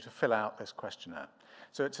ask you to fill out this questionnaire.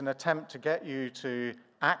 So it's an attempt to get you to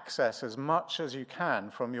access as much as you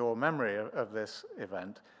can from your memory of this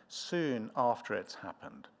event soon after it's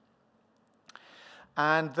happened.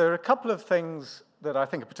 And there are a couple of things that I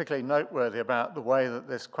think are particularly noteworthy about the way that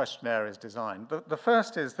this questionnaire is designed. The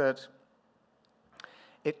first is that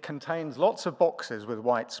it contains lots of boxes with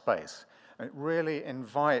white space. And it really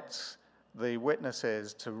invites the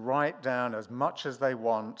witnesses to write down as much as they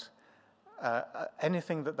want,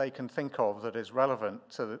 anything that they can think of that is relevant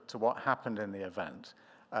to what happened in the event.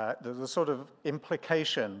 There's a sort of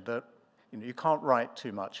implication that you can't write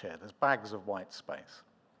too much here. There's bags of white space.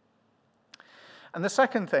 And the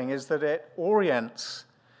second thing is that it orients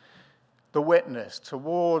the witness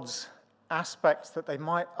towards aspects that they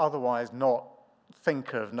might otherwise not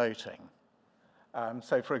think of noting.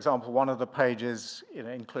 So, for example, one of the pages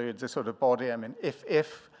includes a sort of body. I mean,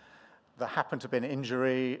 if there happened to be an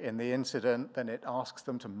injury in the incident, then it asks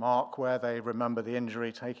them to mark where they remember the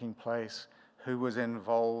injury taking place, who was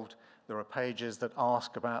involved. There are pages that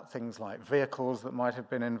ask about things like vehicles that might have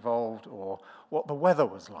been involved or what the weather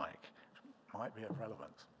was like, which might be of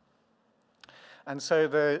relevance. And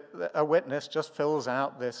so a witness just fills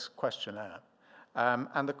out this questionnaire.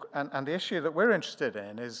 And the issue that we're interested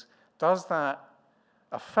in is, does that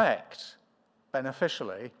affect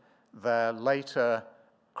beneficially their later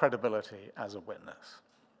credibility as a witness?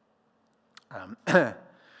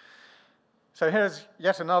 So here's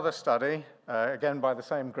yet another study, again by the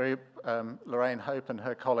same group, Lorraine Hope and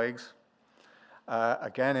her colleagues,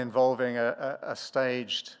 again involving a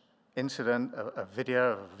staged incident, a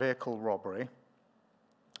video of a vehicle robbery.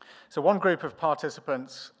 So one group of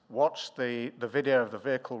participants watched the video of the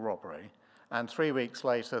vehicle robbery, and 3 weeks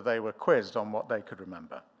later they were quizzed on what they could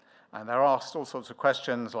remember. And they're asked all sorts of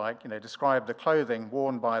questions like, describe the clothing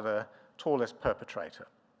worn by the tallest perpetrator.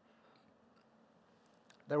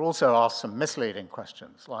 They're also asked some misleading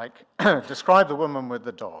questions like, describe the woman with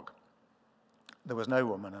the dog. There was no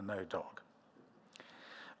woman and no dog.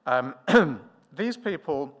 These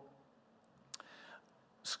people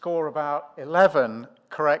score about 11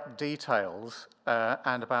 correct details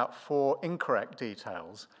and about 4 incorrect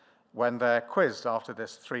details when they're quizzed after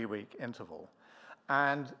this 3-week interval.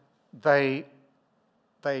 And they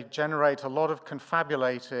generate a lot of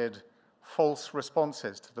confabulated false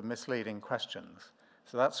responses to the misleading questions.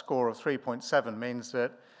 So that score of 3.7 means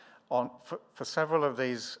that for several of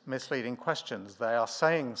these misleading questions, they are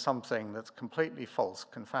saying something that's completely false,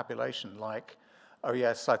 confabulation, like, oh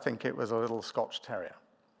yes, I think it was a little Scotch Terrier.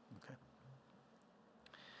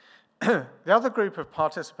 Okay. The other group of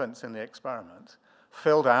participants in the experiment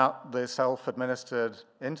filled out the self-administered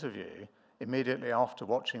interview immediately after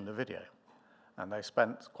watching the video. And they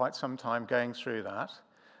spent quite some time going through that,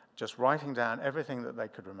 just writing down everything that they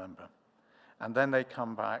could remember. And then they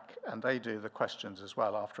come back and they do the questions as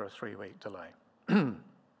well after a 3-week delay.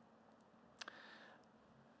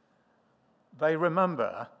 They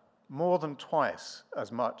remember more than twice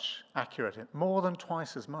as much more than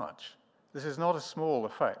twice as much. This is not a small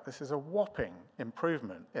effect. This is a whopping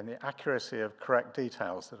improvement in the accuracy of correct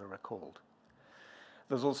details that are recalled.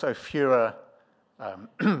 There's also fewer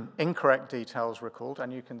incorrect details recalled,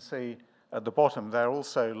 and you can see at the bottom they're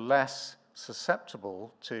also less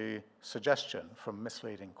susceptible to suggestion from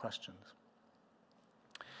misleading questions.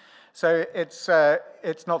 So it's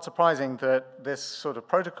not surprising that this sort of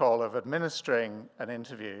protocol of administering an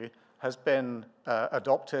interview has been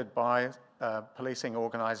adopted by policing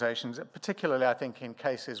organizations, particularly, I think, in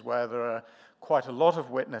cases where there are quite a lot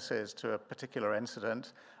of witnesses to a particular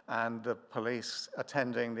incident, and the police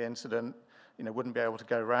attending the incident wouldn't be able to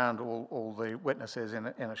go around all the witnesses in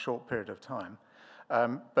a short period of time.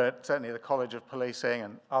 But certainly the College of Policing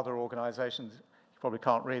and other organizations, you probably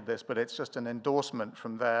can't read this, but it's just an endorsement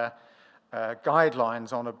from their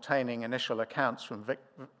guidelines on obtaining initial accounts from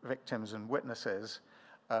victims and witnesses,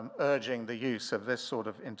 urging the use of this sort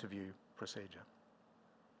of interview procedure.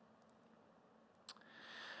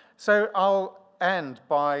 So I'll end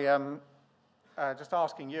by just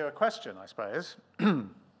asking you a question, I suppose.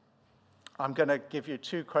 I'm going to give you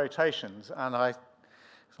 2 quotations, and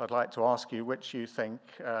so I'd like to ask you which you think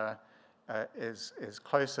is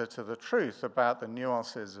closer to the truth about the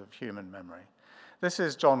nuances of human memory. This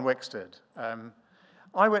is John Wickstead.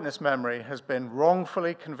 Eyewitness memory has been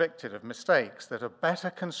wrongfully convicted of mistakes that are better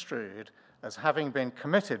construed as having been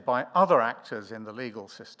committed by other actors in the legal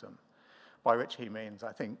system, by which he means,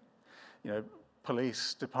 I think,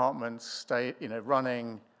 police departments,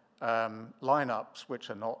 running lineups which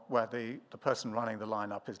are not, where the person running the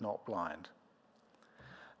lineup is not blind.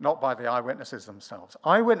 Not by the eyewitnesses themselves.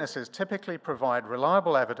 Eyewitnesses typically provide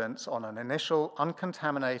reliable evidence on an initial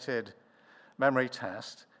uncontaminated memory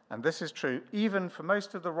test, and this is true even for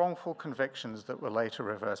most of the wrongful convictions that were later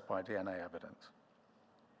reversed by DNA evidence.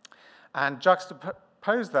 And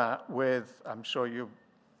juxtapose that with, I'm sure you'll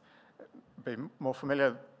be more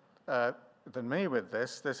familiar than me with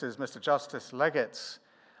this. This is Mr. Justice Leggett's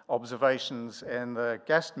observations in the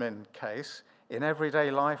Guestmin case. In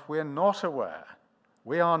everyday life, we are not aware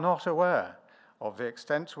of the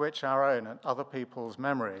extent to which our own and other people's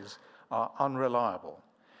memories are unreliable,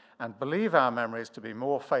 and believe our memories to be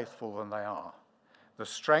more faithful than they are. The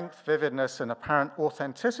strength, vividness, and apparent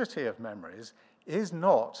authenticity of memories is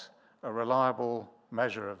not a reliable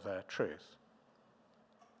measure of their truth.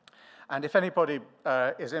 And if anybody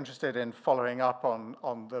is interested in following up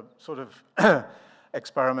on the sort of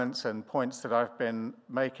experiments and points that I've been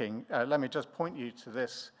making, let me just point you to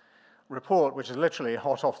this report, which is literally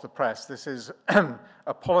hot off the press. This is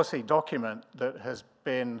a policy document that has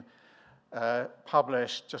been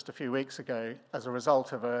published just a few weeks ago as a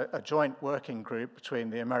result of a joint working group between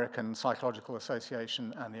the American Psychological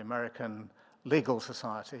Association and the American Legal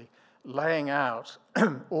Society, laying out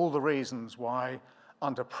all the reasons why,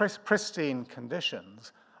 under pristine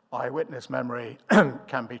conditions, eyewitness memory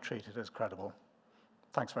can be treated as credible.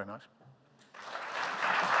 Thanks very much.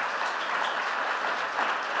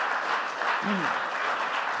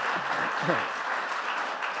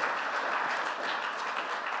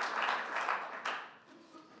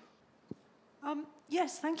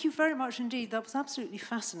 Yes, thank you very much indeed. That was absolutely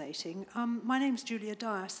fascinating. My name's Julia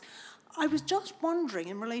Dias. I was just wondering,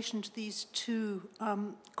 in relation to these 2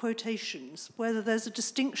 quotations, whether there's a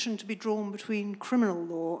distinction to be drawn between criminal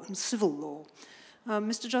law and civil law.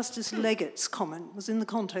 Mr. Justice Leggett's comment was in the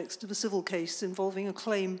context of a civil case involving a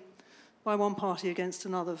claim by one party against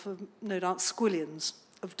another for, no doubt, squillions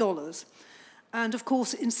of dollars. And, of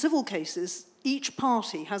course, in civil cases, each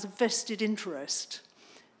party has a vested interest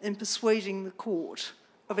in persuading the court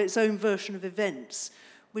of its own version of events,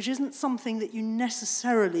 which isn't something that you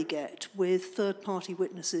necessarily get with third-party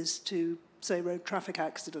witnesses to say, road traffic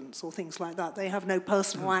accidents or things like that. They have no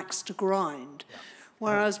personal axe to grind. Yeah.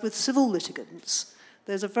 Whereas with civil litigants,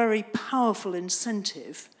 there's a very powerful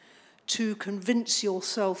incentive to convince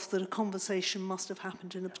yourself that a conversation must have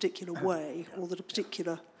happened in a particular way, or that a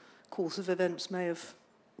particular course of events may have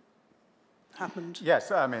happened.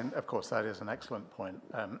 Yes, I mean, of course, that is an excellent point.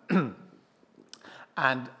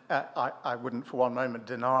 And I wouldn't for one moment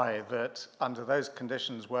deny that under those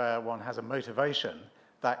conditions where one has a motivation,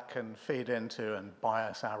 that can feed into and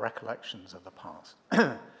bias our recollections of the past.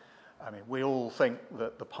 I mean, we all think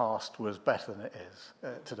that the past was better than it is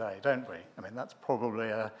today, don't we? I mean, that's probably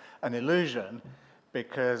an illusion,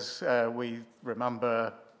 because we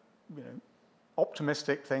remember, you know,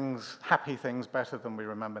 optimistic things, happy things better than we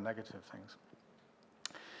remember negative things.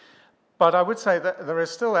 But I would say that there is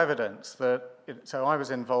still evidence that, so I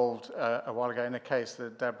was involved a while ago in a case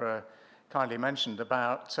that Deborah kindly mentioned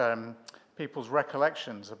about people's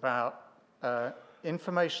recollections about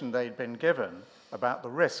information they'd been given about the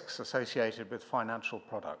risks associated with financial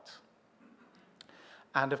products.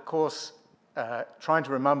 And of course, trying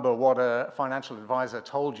to remember what a financial advisor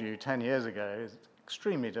told you 10 years ago is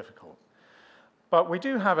extremely difficult. But we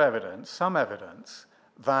do have evidence, some evidence,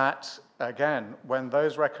 that, again, when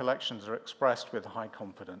those recollections are expressed with high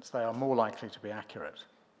confidence, they are more likely to be accurate.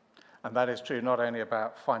 And that is true not only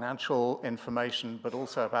about financial information, but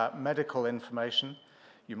also about medical information.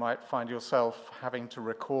 You might find yourself having to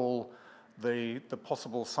recall the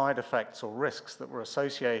possible side effects or risks that were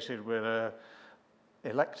associated with an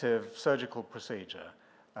elective surgical procedure,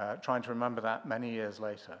 trying to remember that many years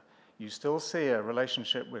later. You still see a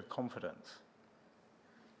relationship with confidence.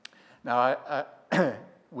 Now,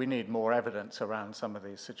 we need more evidence around some of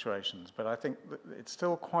these situations, but I think that it's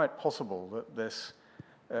still quite possible that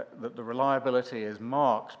that the reliability is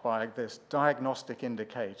marked by this diagnostic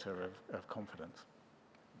indicator of confidence.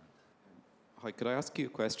 Hi, could I ask you a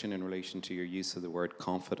question in relation to your use of the word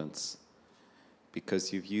confidence?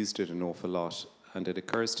 Because you've used it an awful lot, and it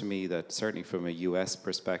occurs to me that certainly from a US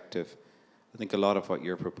perspective, I think a lot of what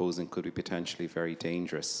you're proposing could be potentially very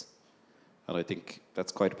dangerous. And I think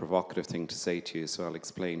that's quite a provocative thing to say to you, so I'll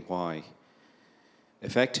explain why.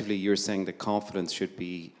 Effectively, you're saying that confidence should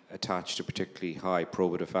be attached to particularly high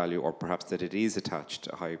probative value, or perhaps that it is attached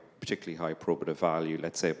to particularly high probative value,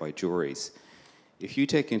 let's say by juries. If you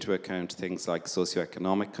take into account things like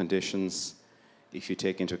socioeconomic conditions, if you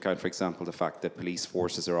take into account, for example, the fact that police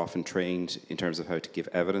forces are often trained in terms of how to give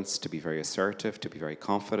evidence, to be very assertive, to be very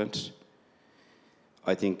confident,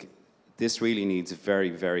 I think this really needs a very,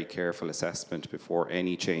 very careful assessment before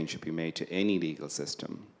any change should be made to any legal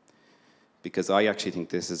system. Because I actually think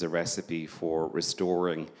this is a recipe for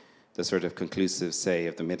restoring the sort of conclusive say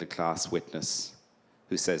of the middle-class witness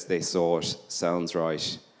who says they saw it, sounds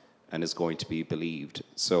right, and is going to be believed.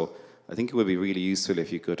 So I think it would be really useful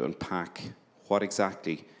if you could unpack what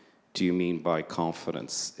exactly do you mean by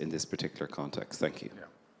confidence in this particular context. Thank you.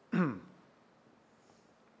 Yeah.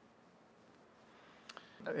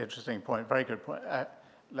 Interesting point, very good point.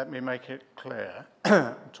 Let me make it clear.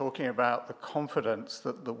 I'm talking about the confidence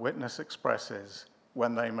that the witness expresses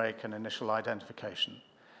when they make an initial identification.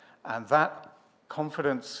 And that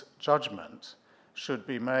confidence judgment should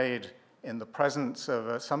be made in the presence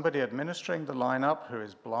of somebody administering the lineup who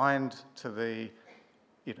is blind to the,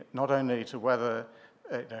 not only to whether,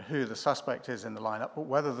 who the suspect is in the lineup, but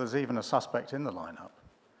whether there's even a suspect in the lineup.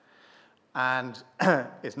 And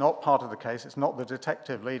it's not part of the case, it's not the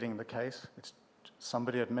detective leading the case, it's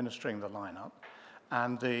somebody administering the lineup.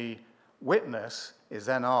 And the witness is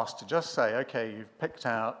then asked to just say, okay, you've picked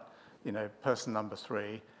out, person number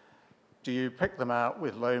 3. Do you pick them out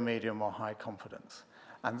with low, medium, or high confidence?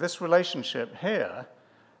 And this relationship here,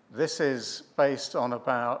 this is based on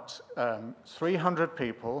about 300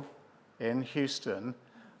 people in Houston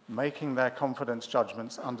making their confidence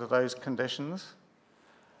judgments under those conditions,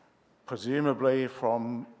 presumably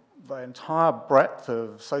from the entire breadth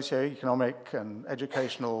of socioeconomic and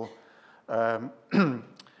educational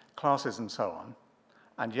classes and so on,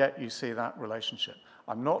 and yet you see that relationship.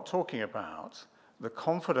 I'm not talking about the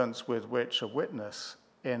confidence with which a witness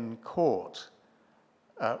in court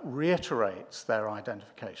reiterates their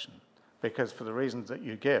identification, because for the reasons that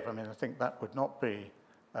you give, I think that would not be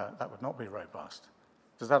robust.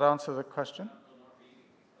 Does that answer the question?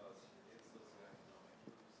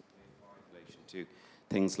 To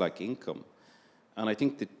things like income. And I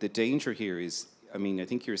think that the danger here is, I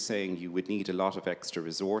think you're saying you would need a lot of extra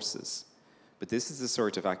resources, but this is the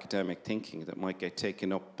sort of academic thinking that might get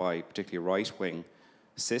taken up by particularly a right-wing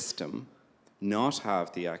system, not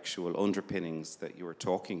have the actual underpinnings that you were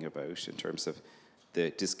talking about in terms of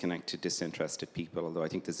the disconnected, disinterested people, although I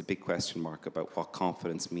think there's a big question mark about what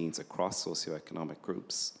confidence means across socioeconomic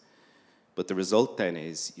groups. But the result then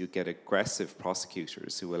is you get aggressive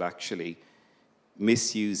prosecutors who will actually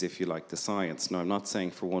misuse, if you like, the science. Now, I'm not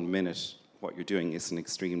saying for 1 minute what you're doing isn't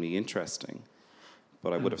extremely interesting,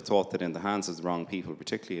 but I would have thought that in the hands of the wrong people,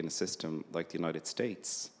 particularly in a system like the United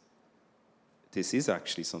States, this is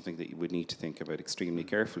actually something that you would need to think about extremely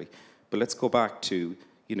carefully. But let's go back to,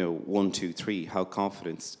 1, 2, 3, how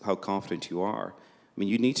confident you are. I mean,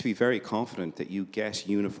 you need to be very confident that you get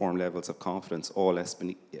uniform levels of confidence, all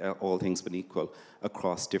things being equal,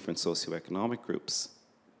 across different socioeconomic groups.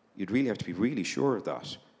 You'd really have to be really sure of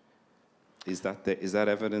that. Is that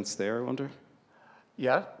evidence there, I wonder?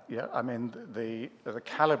 Yeah. I mean, the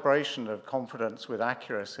calibration of confidence with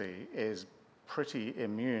accuracy is pretty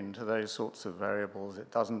immune to those sorts of variables. It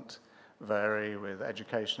doesn't vary with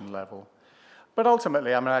education level. But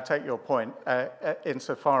ultimately, I mean, I take your point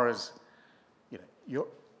insofar as you're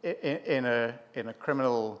in a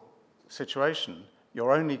criminal situation,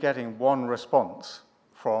 you're only getting one response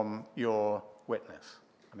from your witness.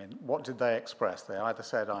 I mean, what did they express? They either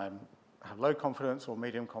said, I have low confidence or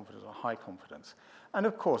medium confidence or high confidence. And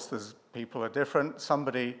of course, people are different.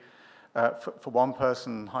 Somebody, for one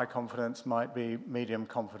person, high confidence might be medium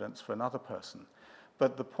confidence for another person.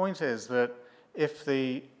 But the point is that if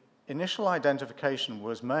the initial identification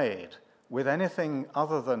was made with anything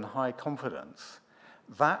other than high confidence,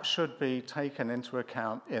 that should be taken into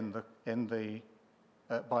account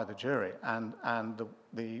by the jury, and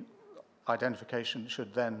the identification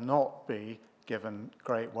should then not be given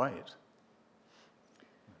great weight.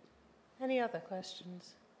 Any other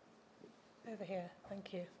questions? Over here,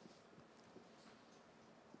 thank you.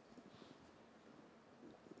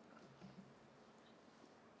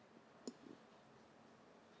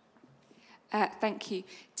 Thank you.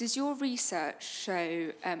 Does your research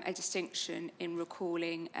show a distinction in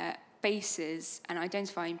recalling faces and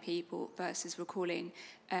identifying people versus recalling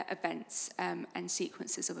events and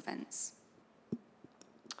sequences of events?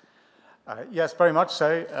 Yes, very much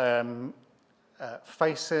so.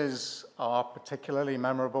 Faces are particularly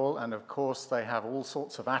memorable, and of course they have all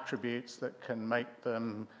sorts of attributes that can make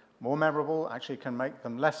them more memorable, actually can make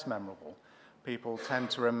them less memorable. People tend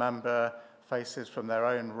to remember faces from their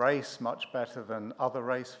own race much better than other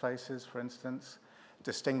race faces, for instance.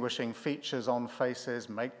 Distinguishing features on faces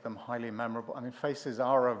make them highly memorable. I mean, faces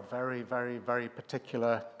are a very, very, very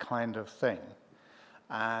particular kind of thing.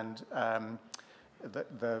 And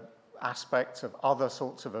the aspects of other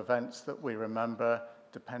sorts of events that we remember,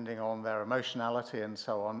 depending on their emotionality and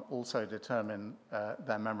so on, also determine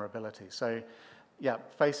their memorability. So, yeah,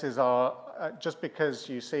 faces are, just because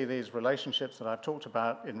you see these relationships that I've talked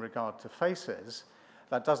about in regard to faces,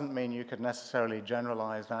 that doesn't mean you could necessarily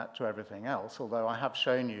generalize that to everything else, although I have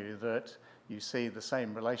shown you that you see the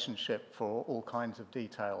same relationship for all kinds of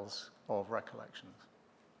details of recollections.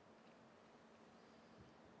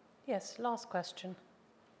 Yes, last question.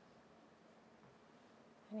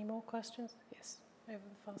 Any more questions? Yes, over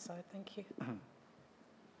the far side, thank you.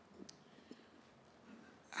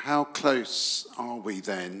 How close are we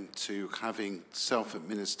then to having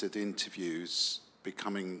self-administered interviews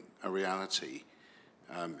becoming a reality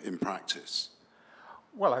in practice?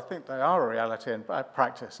 Well, I think they are a reality in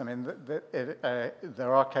practice. I mean,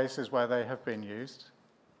 there are cases where they have been used.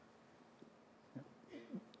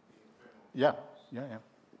 Yeah.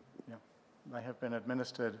 They have been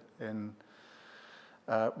administered in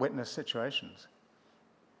witness situations.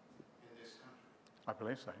 In this country? I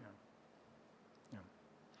believe so, yeah.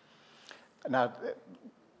 Now,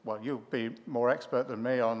 well, you'll be more expert than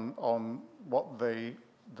me on what the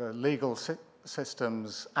legal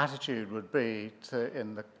system's attitude would be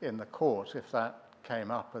in the court if that came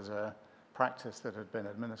up as a practice that had been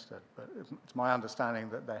administered. But it's my understanding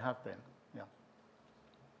that they have been, yeah.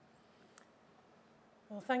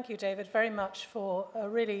 Well, thank you, David, very much for a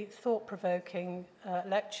really thought-provoking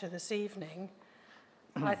lecture this evening.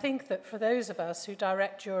 I think that for those of us who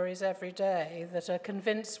direct juries every day, that a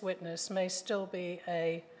convinced witness may still be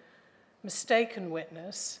a mistaken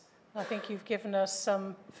witness. I think you've given us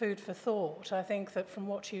some food for thought. I think that from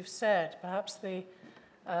what you've said, perhaps the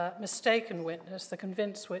mistaken witness, the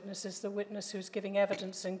convinced witness, is the witness who's giving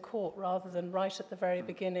evidence in court rather than right at the very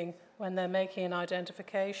beginning when they're making an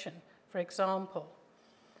identification, for example.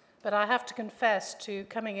 But I have to confess to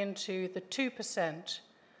coming into the 2%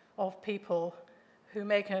 of people who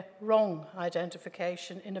make a wrong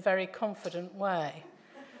identification in a very confident way.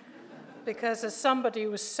 Because as somebody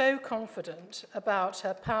who was so confident about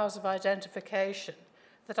her powers of identification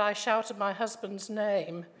that I shouted my husband's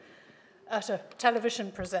name at a television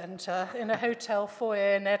presenter in a hotel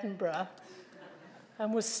foyer in Edinburgh,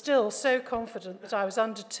 and was still so confident that I was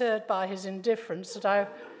undeterred by his indifference that I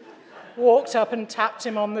walked up and tapped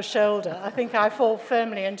him on the shoulder. I think I fall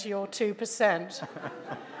firmly into your 2%.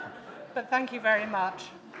 But thank you very much.